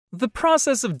The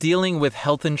process of dealing with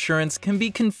health insurance can be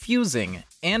confusing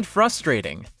and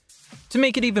frustrating. To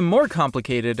make it even more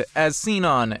complicated, as seen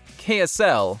on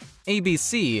KSL,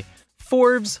 ABC,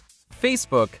 Forbes,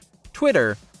 Facebook,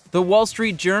 Twitter, The Wall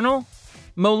Street Journal,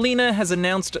 Molina has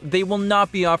announced they will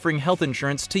not be offering health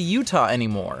insurance to Utah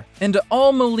anymore, and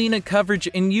all Molina coverage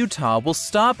in Utah will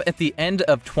stop at the end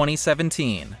of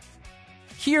 2017.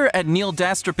 Here at Neal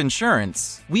Dastrup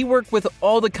Insurance, we work with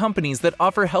all the companies that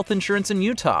offer health insurance in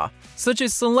Utah, such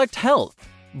as Select Health,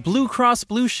 Blue Cross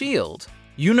Blue Shield,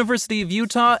 University of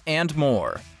Utah, and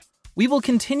more. We will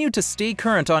continue to stay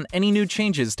current on any new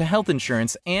changes to health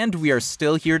insurance, and we are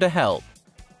still here to help.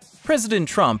 President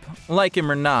Trump, like him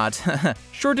or not,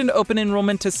 shortened open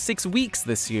enrollment to 6 weeks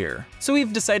this year, so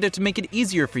we've decided to make it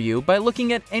easier for you by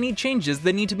looking at any changes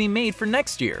that need to be made for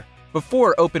next year,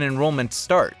 before open enrollment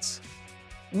starts.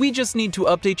 We just need to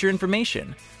update your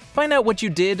information, find out what you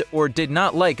did or did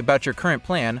not like about your current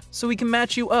plan so we can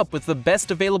match you up with the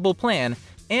best available plan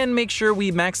and make sure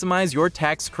we maximize your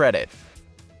tax credit.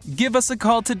 Give us a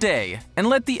call today and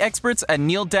let the experts at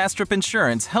Neal Dastrup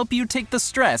Insurance help you take the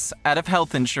stress out of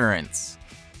health insurance.